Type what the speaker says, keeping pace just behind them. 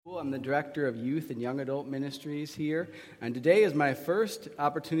I'm the Director of Youth and Young Adult Ministries here, and today is my first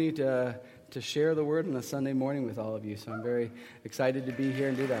opportunity to share the Word on a Sunday morning with all of you, so I'm very excited to be here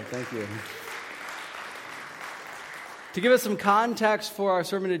and do that. Thank you. To give us some context for our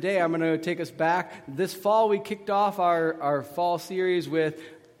sermon today, I'm going to take us back. This fall, we kicked off our fall series with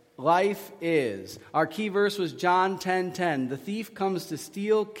Life Is. Our key verse was John 10:10. The thief comes to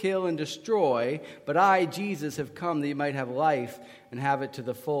steal, kill, and destroy, but I, Jesus, have come that you might have life and have it to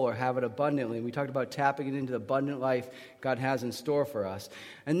the full, or have it abundantly. We talked about tapping it into the abundant life God has in store for us.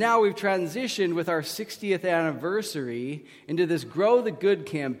 And now we've transitioned with our 60th anniversary into this Grow the Good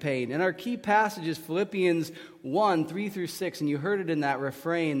campaign. And our key passage is Philippians 1:3-6, and you heard it in that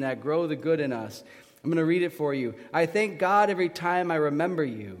refrain, that grow the good in us. I'm going to read it for you. I thank God every time I remember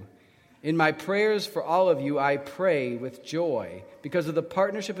you. In my prayers for all of you, I pray with joy because of the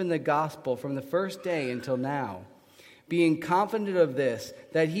partnership in the gospel from the first day until now. Being confident of this,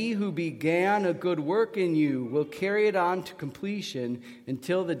 that he who began a good work in you will carry it on to completion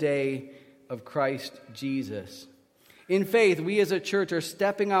until the day of Christ Jesus. In faith, we as a church are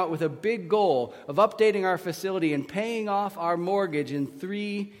stepping out with a big goal of updating our facility and paying off our mortgage in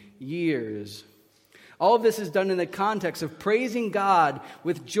 3 years. All of this is done in the context of praising God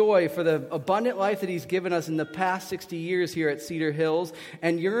with joy for the abundant life that He's given us in the past 60 years here at Cedar Hills,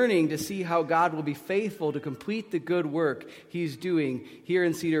 and yearning to see how God will be faithful to complete the good work He's doing here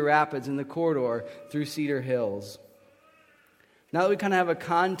in Cedar Rapids in the corridor through Cedar Hills. Now that we kind of have a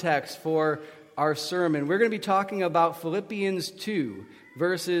context for our sermon, we're going to be talking about Philippians 2,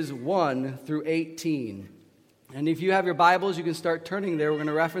 verses 1-18. And if you have your Bibles, you can start turning there. We're going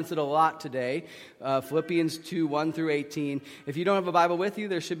to reference it a lot today. Philippians 2, 1-18. If you don't have a Bible with you,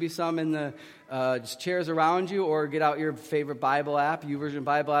 there should be some in the chairs around you, or get out your favorite Bible app. YouVersion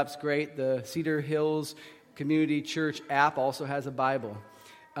Bible app's great. The Cedar Hills Community Church app also has a Bible.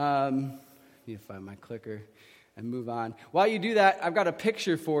 Need to find my clicker and move on. While you do that, I've got a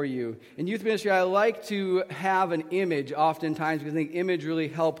picture for you. In youth ministry, I like to have an image oftentimes because I think image really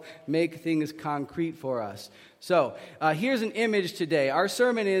help make things concrete for us. So, here's an image today. Our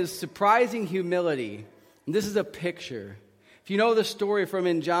sermon is Surprising Humility. And this is a picture. If you know the story from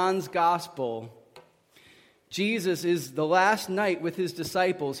in John's Gospel, Jesus is the last night with his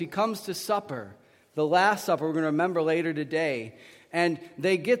disciples. He comes to supper, the Last Supper we're going to remember later today. And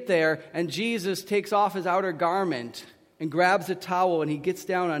they get there, and Jesus takes off his outer garment and grabs a towel, and he gets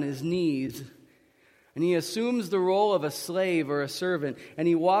down on his knees. And he assumes the role of a slave or a servant, and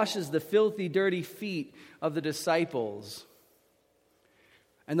he washes the filthy, dirty feet of the disciples.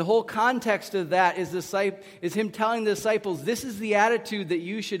 And the whole context of that is him telling the disciples, this is the attitude that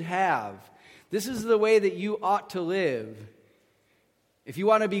you should have. This is the way that you ought to live. If you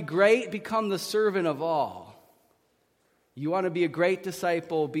want to be great, become the servant of all. You want to be a great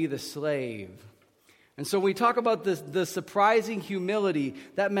disciple, be the slave. And so when we talk about the surprising humility,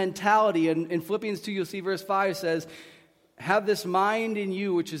 that mentality, in Philippians 2, you'll see verse 5 says, have this mind in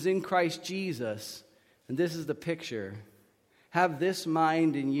you which is in Christ Jesus. And this is the picture. Have this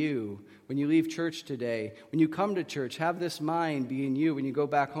mind in you when you leave church today. When you come to church, have this mind be in you when you go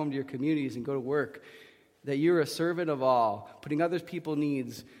back home to your communities and go to work. That you're a servant of all, putting other people's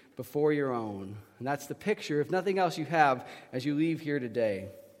needs before your own. And that's the picture, if nothing else, you have as you leave here today.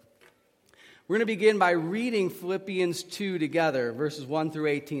 We're going to begin by reading Philippians 2 together, verses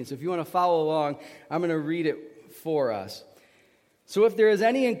 1-18. So if you want to follow along, I'm going to read it for us. So if there is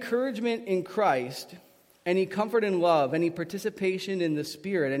any encouragement in Christ, any comfort in love, any participation in the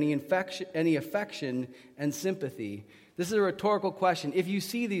Spirit, any affection and sympathy. This is a rhetorical question. If you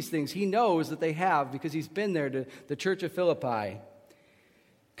see these things, he knows that they have because he's been there to the church of Philippi.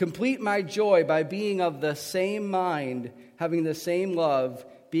 Complete my joy by being of the same mind, having the same love,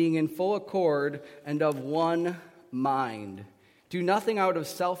 being in full accord and of one mind. Do nothing out of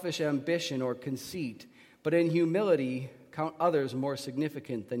selfish ambition or conceit, but in humility count others more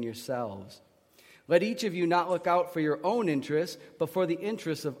significant than yourselves. Let each of you not look out for your own interests, but for the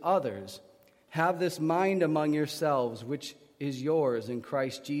interests of others. Have this mind among yourselves, which is yours in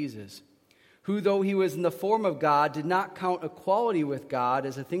Christ Jesus, who, though he was in the form of God, did not count equality with God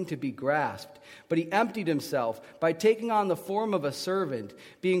as a thing to be grasped, but he emptied himself by taking on the form of a servant,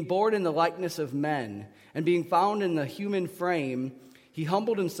 being born in the likeness of men, and being found in the human frame, he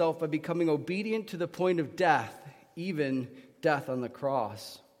humbled himself by becoming obedient to the point of death, even death on the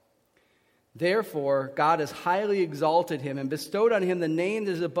cross. Therefore, God has highly exalted him and bestowed on him the name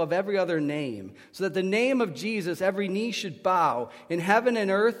that is above every other name, so that the name of Jesus every knee should bow in heaven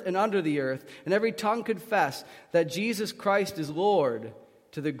and earth and under the earth, and every tongue confess that Jesus Christ is Lord,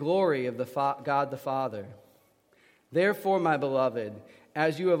 to the glory of God the Father. Therefore, my beloved,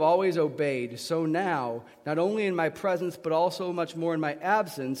 As you have always obeyed, so now, not only in my presence, but also much more in my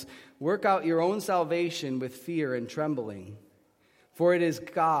absence, work out your own salvation with fear and trembling. For it is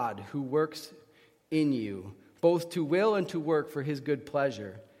God who works in you, both to will and to work for his good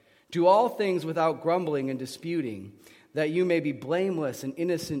pleasure. Do all things without grumbling and disputing, that you may be blameless and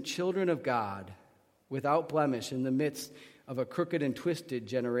innocent children of God, without blemish in the midst of a crooked and twisted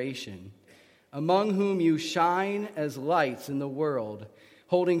generation, among whom you shine as lights in the world,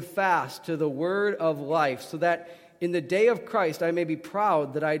 holding fast to the word of life, so that in the day of Christ I may be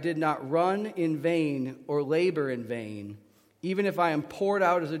proud that I did not run in vain or labor in vain. Even if I am poured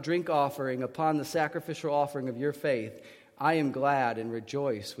out as a drink offering upon the sacrificial offering of your faith, I am glad and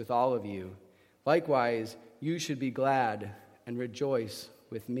rejoice with all of you. Likewise, you should be glad and rejoice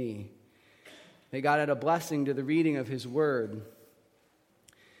with me. May God add a blessing to the reading of his word.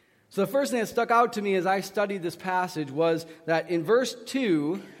 So the first thing that stuck out to me as I studied this passage was that in verse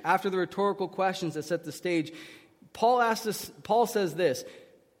 2, after the rhetorical questions that set the stage, Paul says this.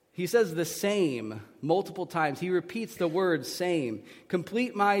 He says the same multiple times. He repeats the word same.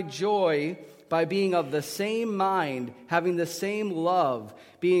 Complete my joy by being of the same mind, having the same love,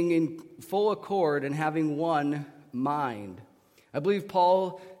 being in full accord, and having one mind. I believe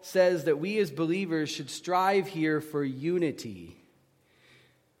Paul says that we as believers should strive here for unity.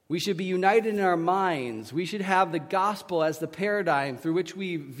 We should be united in our minds. We should have the gospel as the paradigm through which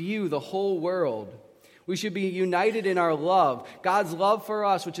we view the whole world. We should be united in our love, God's love for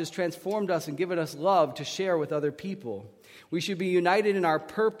us, which has transformed us and given us love to share with other people. We should be united in our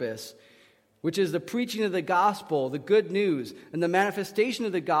purpose, which is the preaching of the gospel, the good news, and the manifestation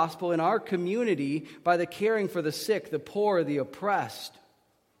of the gospel in our community by the caring for the sick, the poor, the oppressed.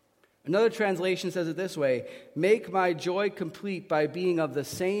 Another translation says it this way: make my joy complete by being of the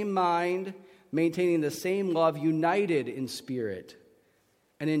same mind, maintaining the same love, united in spirit,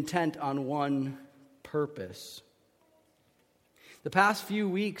 and intent on one purpose. The past few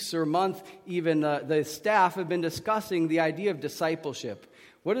weeks or month, even the staff have been discussing the idea of discipleship.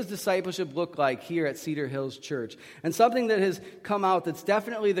 What does discipleship look like here at Cedar Hills Church? And something that has come out that's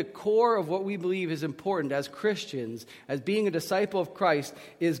definitely the core of what we believe is important as Christians, as being a disciple of Christ,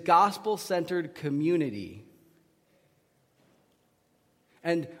 is gospel-centered community.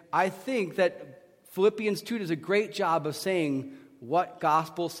 And I think that Philippians 2 does a great job of saying what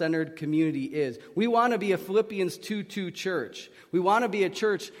gospel-centered community is. We want to be a Philippians 2:2 church. We want to be a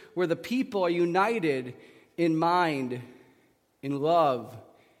church where the people are united in mind, in love,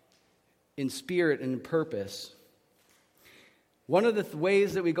 in spirit, and in purpose. One of the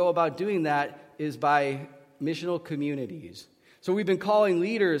ways that we go about doing that is by missional communities. So we've been calling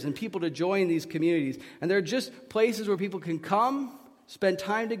leaders and people to join these communities. And they're just places where people can come, spend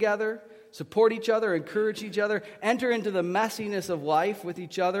time together, support each other, encourage each other, enter into the messiness of life with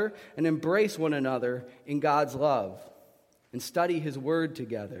each other, and embrace one another in God's love, and study his word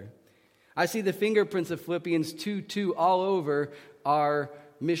together. I see the fingerprints of Philippians 2:2 all over our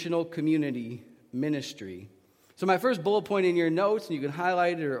missional community ministry. So my first bullet point in your notes, and you can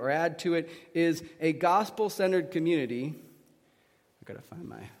highlight it or add to it, is a gospel-centered community. I've got to find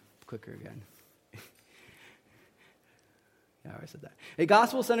my clicker again. Yeah, I already said that. A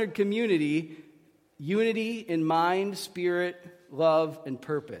gospel-centered community, unity in mind, spirit, love, and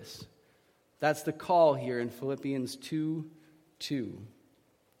purpose. That's the call here in Philippians 2:2.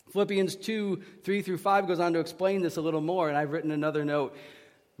 Philippians 2:3-5 goes on to explain this a little more, and I've written another note.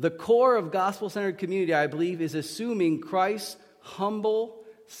 The core of gospel-centered community, I believe, is assuming Christ's humble,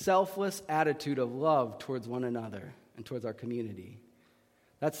 selfless attitude of love towards one another and towards our community.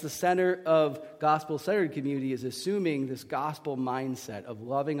 That's the center of gospel-centered community, is assuming this gospel mindset of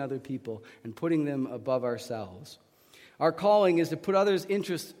loving other people and putting them above ourselves. Our calling is to put others'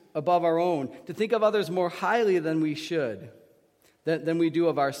 interests above our own, to think of others more highly than we should, than we do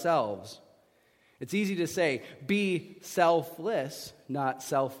of ourselves. It's easy to say, be selfless, not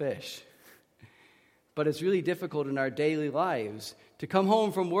selfish. But it's really difficult in our daily lives to come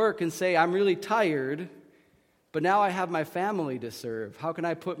home from work and say, I'm really tired, but now I have my family to serve. How can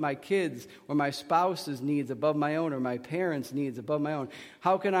I put my kids or my spouse's needs above my own, or my parents' needs above my own?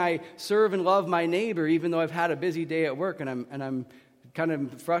 How can I serve and love my neighbor even though I've had a busy day at work and I'm kind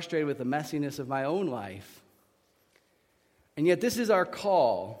of frustrated with the messiness of my own life? And yet this is our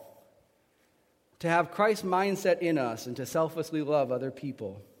call, to have Christ's mindset in us and to selflessly love other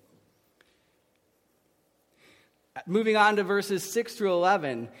people. Moving on to verses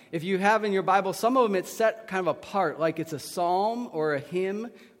 6-11, if you have in your Bible, some of them it's set kind of apart, like it's a psalm or a hymn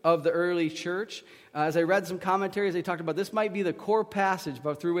of the early church. As I read some commentaries, they talked about this might be the core passage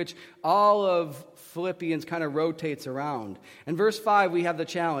through which all of Philippians kind of rotates around. In verse 5, we have the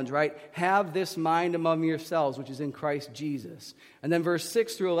challenge, right? Have this mind among yourselves, which is in Christ Jesus. And then verse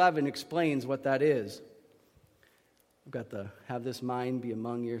 6 through 11 explains what that is. We've got the have this mind be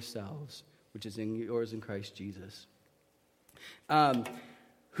among yourselves, which is in yours in Christ Jesus.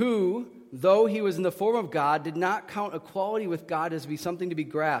 Who, though he was in the form of God, did not count equality with God as to be something to be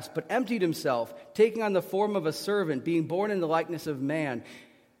grasped, but emptied himself, taking on the form of a servant, being born in the likeness of man.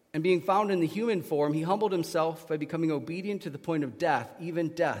 And being found in the human form, he humbled himself by becoming obedient to the point of death, even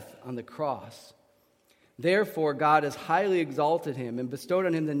death on the cross. Therefore, God has highly exalted him and bestowed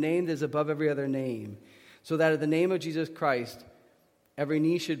on him the name that is above every other name, so that at the name of Jesus Christ, every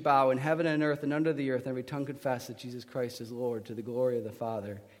knee should bow in heaven and earth and under the earth, and every tongue confess that Jesus Christ is Lord, to the glory of the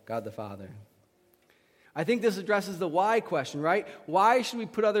Father, God the Father. I think this addresses the why question, right? Why should we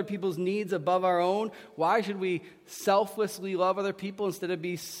put other people's needs above our own? Why should we selflessly love other people instead of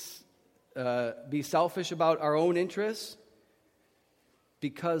be selfish about our own interests?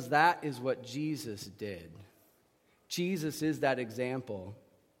 Because that is what Jesus did. Jesus is that example.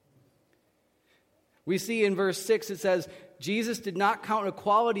 We see in verse 6 it says, Jesus did not count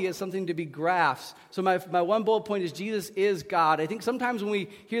equality as something to be grasped. So my one bullet point is Jesus is God. I think sometimes when we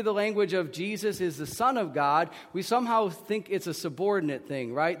hear the language of Jesus is the Son of God, we somehow think it's a subordinate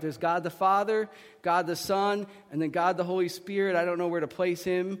thing, right? There's God the Father, God the Son, and then God the Holy Spirit. I don't know where to place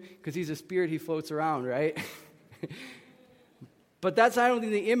him because he's a spirit, he floats around, right? But that's, I don't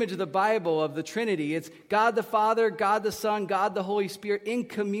think, the image of the Bible of the Trinity. It's God the Father, God the Son, God the Holy Spirit in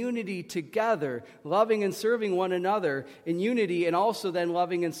community together, loving and serving one another in unity, and also then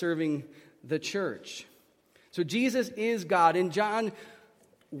loving and serving the church. So Jesus is God. In John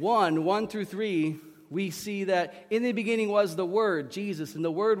 1 through 3, we see that in the beginning was the Word, Jesus, and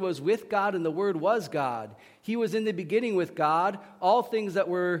the Word was with God, and the Word was God. He was in the beginning with God. All things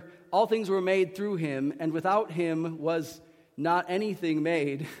were made through him, and without him was not anything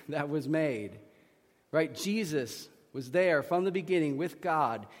made that was made. Right? Jesus was there from the beginning with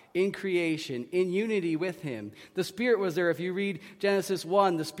God in creation, in unity with him. The Spirit was there. If you read Genesis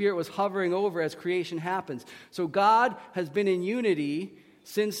 1, the Spirit was hovering over as creation happens. So God has been in unity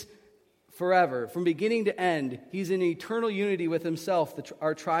since forever. From beginning to end, he's in eternal unity with himself,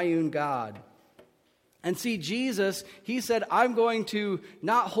 our triune God. And see, Jesus, he said, I'm going to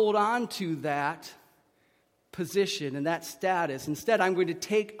not hold on to that position and that status. Instead, I'm going to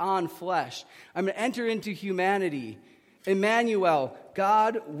take on flesh. I'm going to enter into humanity. Emmanuel,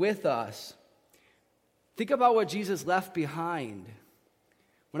 God with us. Think about what Jesus left behind.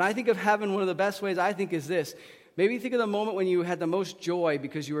 When I think of heaven, one of the best ways I think is this. Maybe think of the moment when you had the most joy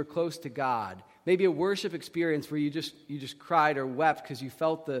because you were close to God. Maybe a worship experience where you just cried or wept because you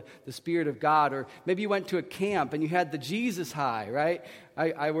felt the Spirit of God. Or maybe you went to a camp and you had the Jesus high, right?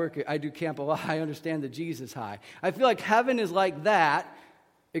 I do camp a lot. I understand the Jesus high. I feel like heaven is like that,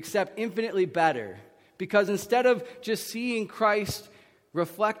 except infinitely better. Because instead of just seeing Christ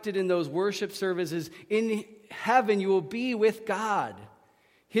reflected in those worship services, in heaven you will be with God.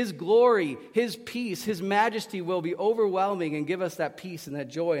 His glory, his peace, his majesty will be overwhelming and give us that peace and that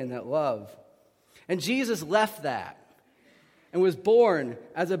joy and that love. And Jesus left that and was born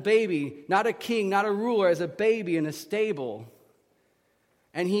as a baby, not a king, not a ruler, as a baby in a stable.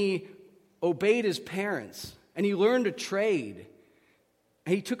 And he obeyed his parents, and he learned a trade.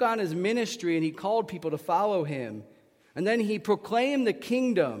 And he took on his ministry, and he called people to follow him. And then he proclaimed the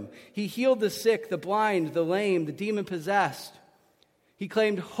kingdom. He healed the sick, the blind, the lame, the demon-possessed. He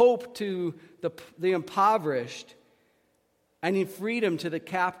claimed hope to the impoverished. And he freedom to the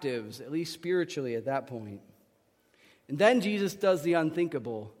captives, at least spiritually at that point. And then Jesus does the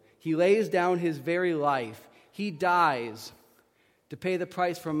unthinkable. He lays down his very life. He dies to pay the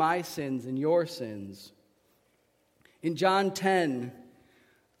price for my sins and your sins. In John 10,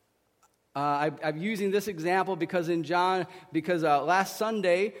 I'm using this example because last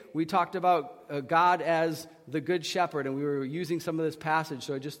Sunday we talked about God as the Good Shepherd, and we were using some of this passage,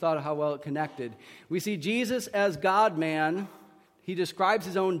 so I just thought of how well it connected. We see Jesus as God-man. He describes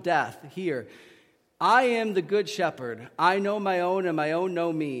his own death here. I am the Good Shepherd. I know my own, and my own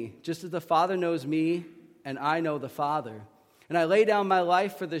know me, just as the Father knows me, and I know the Father. And I lay down my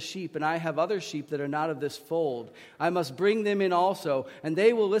life for the sheep, and I have other sheep that are not of this fold. I must bring them in also, and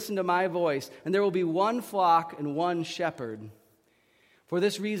they will listen to my voice, and there will be one flock and one shepherd. For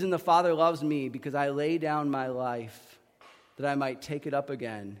this reason the Father loves me, because I lay down my life, that I might take it up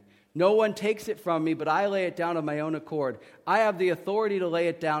again. No one takes it from me, but I lay it down of my own accord. I have the authority to lay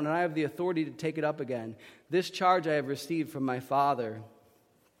it down, and I have the authority to take it up again. This charge I have received from my Father.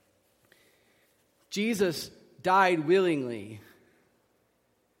 Jesus died willingly.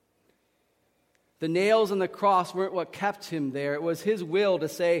 The nails on the cross weren't what kept him there. It was his will to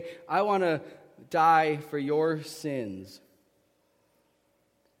say, I want to die for your sins.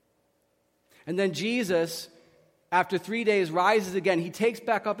 And then Jesus, after 3 days, rises again. He takes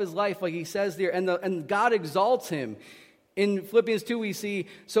back up his life, like he says there, and God exalts him. In Philippians 2, we see,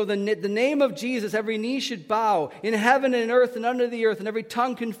 so the name of Jesus, every knee should bow, in heaven and earth and under the earth, and every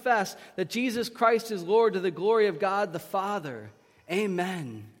tongue confess that Jesus Christ is Lord, to the glory of God the Father.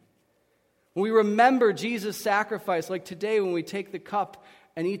 Amen. When we remember Jesus' sacrifice, like today when we take the cup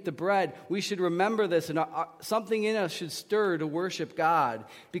and eat the bread, we should remember this, and something in us should stir to worship God,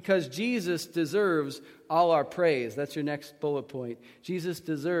 because Jesus deserves all our praise. That's your next bullet point. Jesus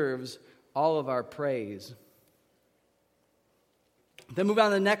deserves all of our praise. Then move on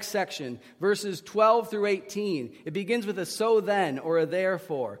to the next section, verses 12 through 18. It begins with a so then, or a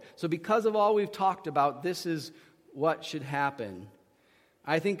therefore. So because of all we've talked about, this is what should happen.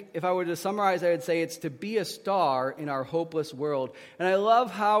 I think if I were to summarize, I would say it's to be a star in our hopeless world. And I love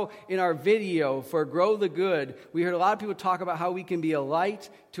how in our video for Grow the Good, we heard a lot of people talk about how we can be a light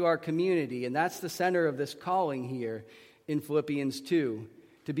to our community. And that's the center of this calling here in Philippians 2,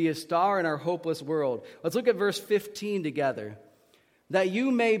 to be a star in our hopeless world. Let's look at verse 15 together. That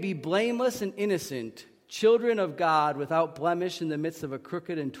you may be blameless and innocent, children of God without blemish in the midst of a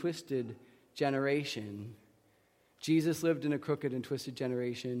crooked and twisted generation. Jesus lived in a crooked and twisted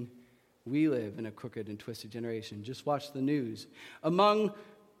generation. We live in a crooked and twisted generation. Just watch the news. Among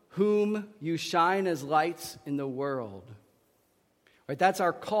whom you shine as lights in the world. Right, that's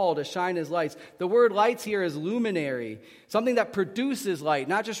our call, to shine as lights. The word lights here is luminary, something that produces light,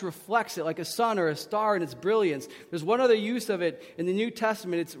 not just reflects it like a sun or a star in its brilliance. There's one other use of it in the New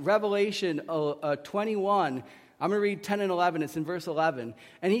Testament. It's Revelation 21. I'm going to read 10 and 11. It's in verse 11.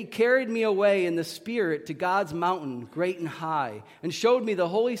 And he carried me away in the Spirit to God's mountain, great and high, and showed me the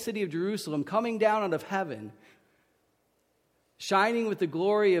holy city of Jerusalem coming down out of heaven, shining with the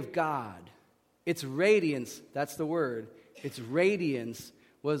glory of God. Its radiance, that's the word, its radiance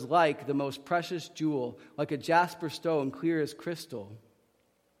was like the most precious jewel, like a jasper stone, clear as crystal.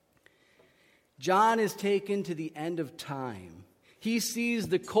 John is taken to the end of time. He sees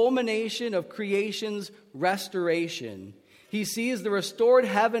the culmination of creation's restoration. He sees the restored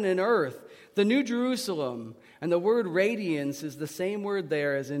heaven and earth, the new Jerusalem. And the word radiance is the same word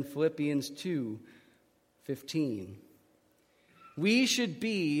there as in Philippians 2:15. We should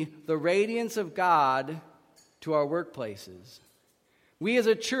be the radiance of God to our workplaces. We as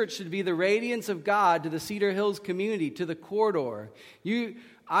a church should be the radiance of God to the Cedar Hills community, to the corridor.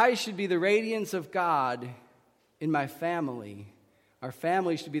 I should be the radiance of God in my family. Our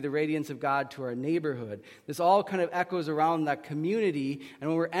family should be the radiance of God to our neighborhood. This all kind of echoes around that community. And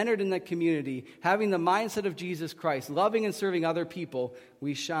when we're entered in that community, having the mindset of Jesus Christ, loving and serving other people,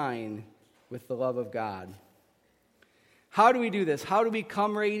 we shine with the love of God. How do we do this? How do we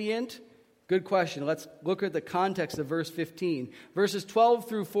become radiant? Good question. Let's look at the context of verse 15. Verses 12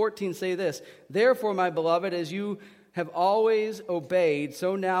 through 14 say this: Therefore, my beloved, as you have always obeyed,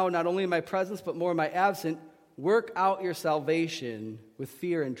 so now, not only in my presence, but more in my absence, work out your salvation with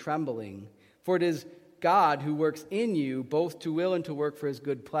fear and trembling. For it is God who works in you, both to will and to work for his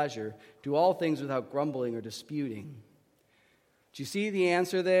good pleasure. Do all things without grumbling or disputing. Do you see the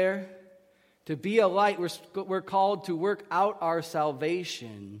answer there? To be a light, we're called to work out our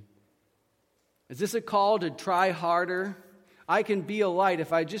salvation. Is this a call to try harder? I can be a light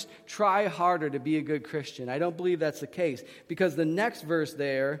if I just try harder to be a good Christian. I don't believe that's the case, because the next verse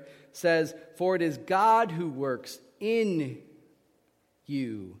there says, For it is God who works in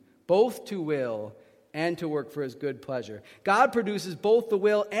you, both to will and to work for his good pleasure. God produces both the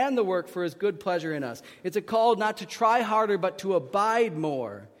will and the work for his good pleasure in us. It's a call not to try harder, but to abide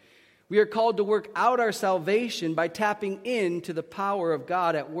more. We are called to work out our salvation by tapping into the power of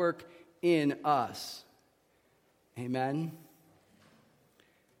God at work in us. Amen.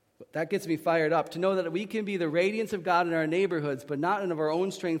 That gets me fired up to know that we can be the radiance of God in our neighborhoods, but not in of our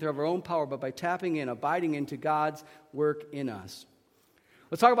own strength or of our own power, but by tapping in, abiding into God's work in us.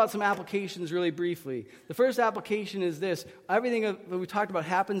 Let's talk about some applications really briefly. The first application is this: everything that we talked about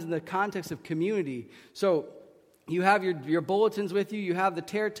happens in the context of community. So you have your bulletins with you. You have the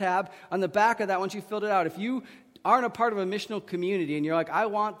tear tab. On the back of that, once you filled it out, if you aren't a part of a missional community and you're like, I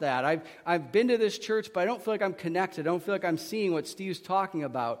want that. I've been to this church, but I don't feel like I'm connected. I don't feel like I'm seeing what Steve's talking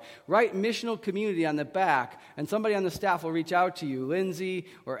about. Write missional community on the back, and somebody on the staff will reach out to you. Lindsay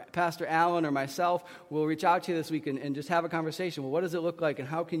or Pastor Allen or myself will reach out to you this week and just have a conversation. Well, what does it look like, and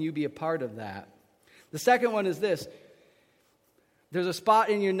how can you be a part of that? The second one is this: There's a spot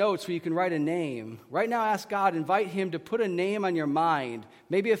in your notes where you can write a name. Right now, ask God, invite Him to put a name on your mind.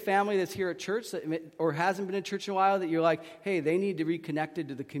 Maybe a family that's here at church or hasn't been at church in a while that you're like, hey, they need to be reconnected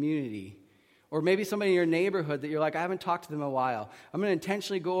to the community. Or maybe somebody in your neighborhood that you're like, I haven't talked to them in a while. I'm going to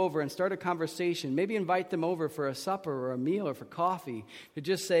intentionally go over and start a conversation. Maybe invite them over for a supper or a meal or for coffee to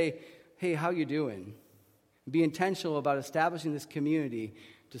just say, hey, how you doing? Be intentional about establishing this community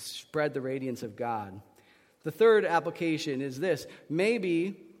to spread the radiance of God. The third application is this.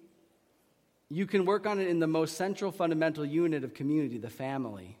 Maybe you can work on it in the most central fundamental unit of community, the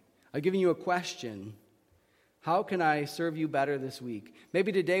family. I've given you a question. How can I serve you better this week?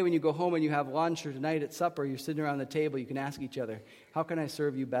 Maybe today when you go home and you have lunch, or tonight at supper, you're sitting around the table, you can ask each other, how can I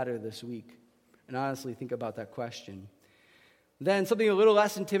serve you better this week? And honestly, think about that question. Then something a little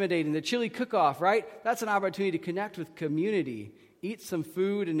less intimidating, the chili cook-off, right? That's an opportunity to connect with community. Eat some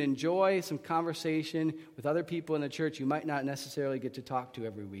food and enjoy some conversation with other people in the church you might not necessarily get to talk to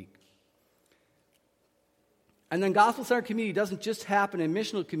every week. And then Gospel Center community doesn't just happen in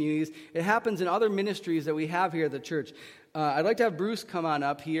missional communities. It happens in other ministries that we have here at the church. I'd like to have Bruce come on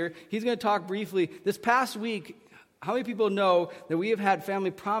up here. He's going to talk briefly. This past week, how many people know that we have had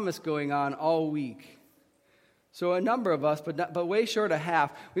Family Promise going on all week? So a number of us, but way short of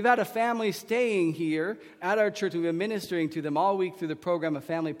half. We've had a family staying here at our church. We've been ministering to them all week through the program of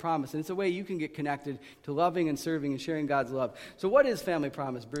Family Promise. And it's a way you can get connected to loving and serving and sharing God's love. So what is Family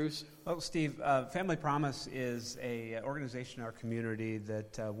Promise, Bruce? Well, Steve, Family Promise is an organization in our community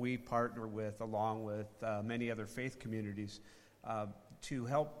that we partner with along with many other faith communities to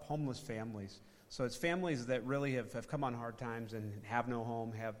help homeless families. So it's families that really have come on hard times and have no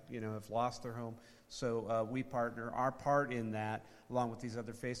home, have lost their home. So we partner. Our part in that, along with these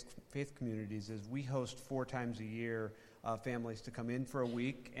other faith communities, is we host 4 times a year families to come in for a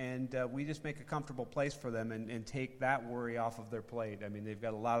week, and we just make a comfortable place for them and take that worry off of their plate. I mean, they've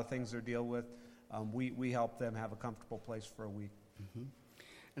got a lot of things to deal with. We help them have a comfortable place for a week. Mm-hmm.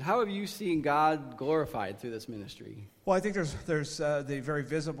 And how have you seen God glorified through this ministry? Well, I think there's the very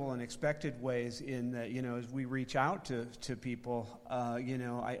visible and expected ways in that, as we reach out to people,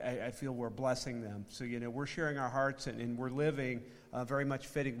 I feel we're blessing them. So, we're sharing our hearts and we're living very much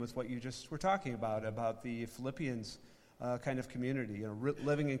fitting with what you just were talking about the Philippians kind of community,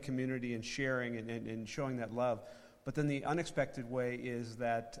 living in community and sharing and showing that love. But then the unexpected way is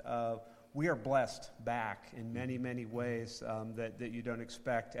that we are blessed back in many, many ways that you don't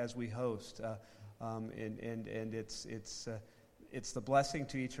expect as we host. And it's the blessing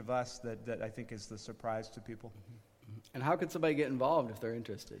to each of us that I think is the surprise to people. And how can somebody get involved if they're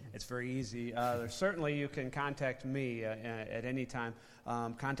interested? It's very easy. Certainly you can contact me at any time.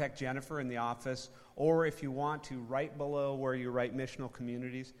 Contact Jennifer in the office, or if you want to, right below where you write missional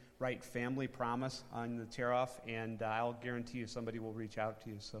communities, write Family Promise on the tear-off, and I'll guarantee you somebody will reach out to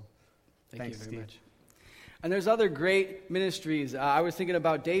you. So. Thank you very Steve. much. And there's other great ministries. I was thinking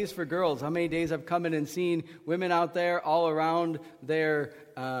about Days for Girls. How many days I've come in and seen women out there all around their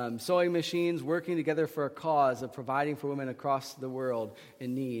sewing machines working together for a cause of providing for women across the world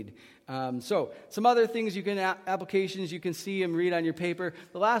in need. So some other things applications you can see and read on your paper.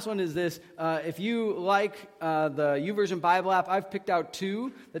 The last one is this. If you like the YouVersion Bible app, I've picked out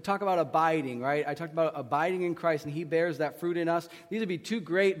 2 that talk about abiding, right? I talked about abiding in Christ, and He bears that fruit in us. These would be 2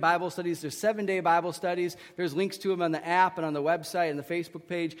 great Bible studies. There's 7-day Bible studies. There's links to them on the app and on the website and the Facebook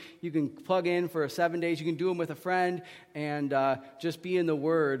page. You can plug in for 7 days. You can do them with a friend and just be in the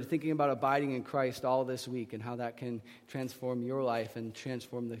Word, thinking about abiding in Christ all this week and how that can transform your life and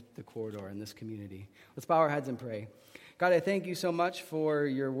transform the corridor in this community. Let's bow our heads and pray. God, I thank you so much for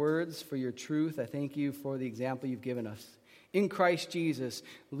your words, for your truth. I thank you for the example you've given us. In Christ Jesus,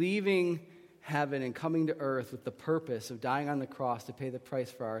 leaving heaven and coming to earth with the purpose of dying on the cross to pay the price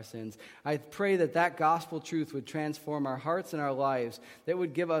for our sins. I pray that gospel truth would transform our hearts and our lives, that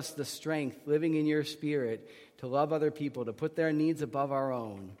would give us the strength, living in your Spirit, to love other people, to put their needs above our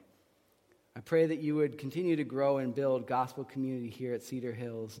own. I pray that you would continue to grow and build gospel community here at Cedar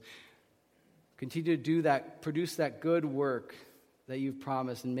Hills. Continue to do that, produce that good work that you've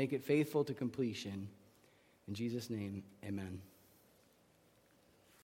promised, and make it faithful to completion. In Jesus' name, amen.